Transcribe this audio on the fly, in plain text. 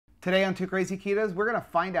Today on Two Crazy Ketos, we're going to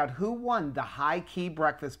find out who won the High Key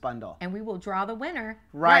Breakfast Bundle. And we will draw the winner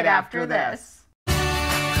right after this.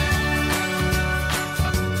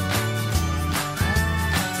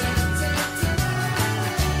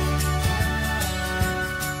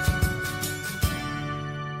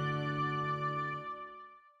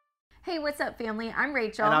 Hey, what's up, family? I'm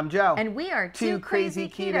Rachel. And I'm Joe. And we are Two Crazy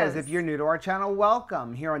Ketos. If you're new to our channel,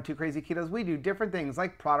 welcome. Here on Two Crazy Ketos, we do different things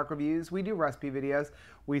like product reviews, we do recipe videos,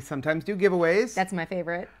 we sometimes do giveaways. That's my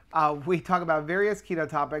favorite. We talk about various keto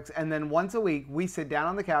topics, and then once a week, we sit down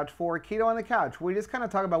on the couch for Keto on the Couch. We just kind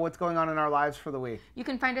of talk about what's going on in our lives for the week. You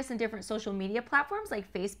can find us in different social media platforms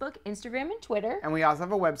like Facebook, Instagram, and Twitter. And we also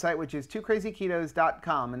have a website, which is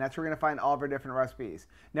twocrazyketos.com, and that's where you're going to find all of our different recipes.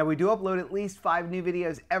 Now, we do upload at least 5 new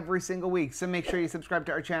videos every single week, so make sure you subscribe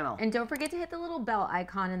to our channel. And don't forget to hit the little bell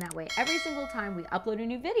icon, and that way, every single time we upload a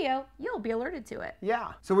new video, you'll be alerted to it.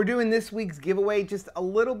 Yeah. So we're doing this week's giveaway just a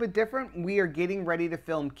little bit different. We are getting ready to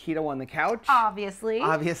film Keto on the Couch. Obviously.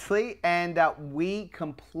 And we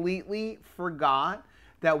completely forgot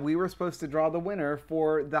that we were supposed to draw the winner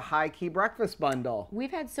for the High Key Breakfast Bundle.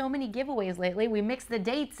 We've had so many giveaways lately, we mixed the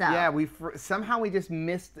dates up. Yeah, somehow we just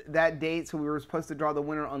missed that date, so we were supposed to draw the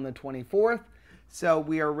winner on the 24th. So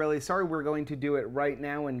we are really sorry. We're going to do it right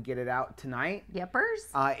now and get it out tonight. Yepers.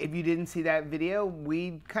 If you didn't see that video,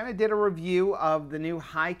 we kind of did a review of the new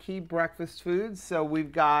High Key breakfast foods. So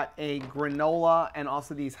we've got a granola and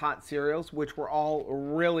also these hot cereals, which were all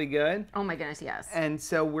really good. Oh my goodness, yes. And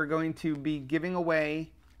so we're going to be giving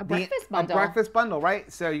away a breakfast bundle. A breakfast bundle,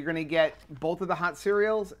 right? So you're going to get both of the hot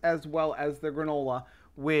cereals as well as the granola,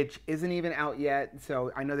 which isn't even out yet.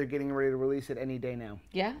 So I know they're getting ready to release it any day now.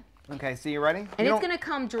 Yeah. Okay, so you ready? And it's going to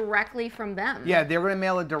come directly from them. Yeah, they're going to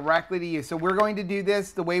mail it directly to you. So we're going to do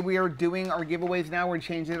this the way we are doing our giveaways now. We're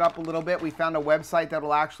changing it up a little bit. We found a website that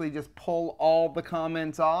will actually just pull all the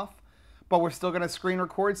comments off. But we're still going to screen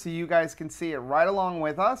record so you guys can see it right along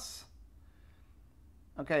with us.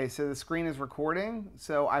 Okay, so the screen is recording.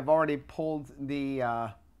 So I've already pulled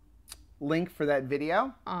the link for that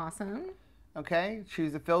video. Awesome. Okay,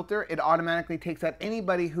 choose a filter. It automatically takes out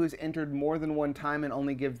anybody who's entered more than one time and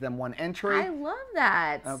only gives them one entry. I love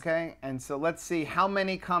that. Okay, and so let's see how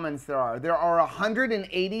many comments there are. There are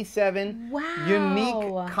 187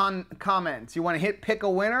 unique comments. You want to hit pick a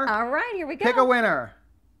winner? All right, here we go. Pick a winner.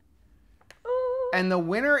 Ooh. And the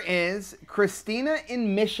winner is Christina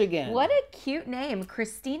in Michigan. What a cute name,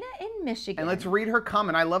 Christina in Michigan. And let's read her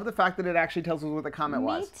comment. I love the fact that it actually tells us what the comment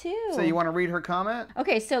was. Me too. So you want to read her comment?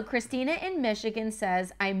 Okay, so Christina in Michigan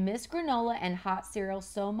says, I miss granola and hot cereal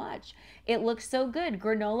so much. It looks so good.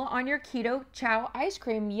 Granola on your keto chow ice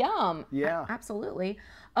cream. Yum. Yeah. Absolutely.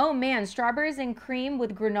 Oh man, strawberries and cream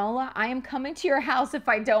with granola. I am coming to your house if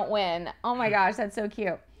I don't win. Oh my gosh, that's so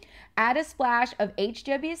cute. Add a splash of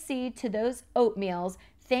HWC to those oatmeals.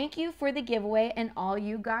 Thank you for the giveaway and all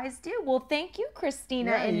you guys do. Well, thank you,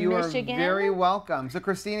 Christina in Michigan. You are very welcome. So,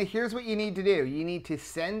 Christina, here's what you need to do. You need to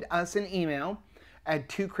send us an email at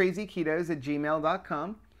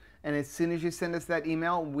twocrazyketos@gmail.com. And as soon as you send us that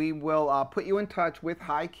email, we will put you in touch with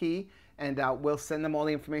High Key. And we'll send them all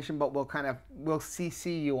the information, but we'll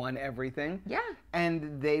CC you on everything. Yeah.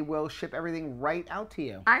 And they will ship everything right out to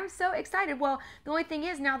you. I'm so excited. Well, the only thing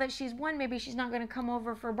is now that she's won, maybe she's not going to come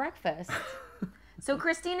over for breakfast. So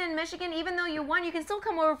Christina in Michigan, even though you won, you can still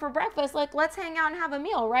come over for breakfast. Like, let's hang out and have a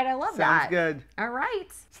meal, right? I love that. Sounds good. All right.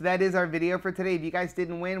 So that is our video for today. If you guys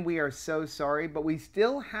didn't win, we are so sorry, but we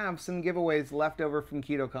still have some giveaways left over from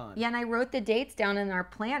KetoCon. Yeah, and I wrote the dates down in our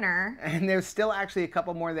planner. And there's still actually a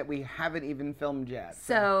couple more that we haven't even filmed yet.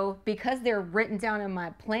 So because they're written down in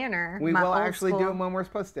my planner, we will actually do them when we're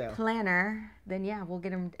supposed to. Planner, then yeah, we'll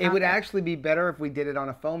get them. It would actually be better if we did it on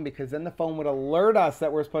a phone because then the phone would alert us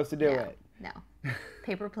that we're supposed to do it. No.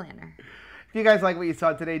 Paper planner. If you guys like what you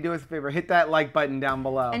saw today, do us a favor, hit that like button down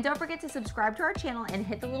below. And don't forget to subscribe to our channel and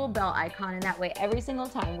hit the little bell icon, and that way every single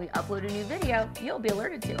time we upload a new video, you'll be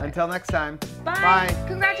alerted to it. Until next time. Bye. Bye.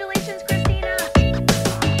 Congratulations, Christina.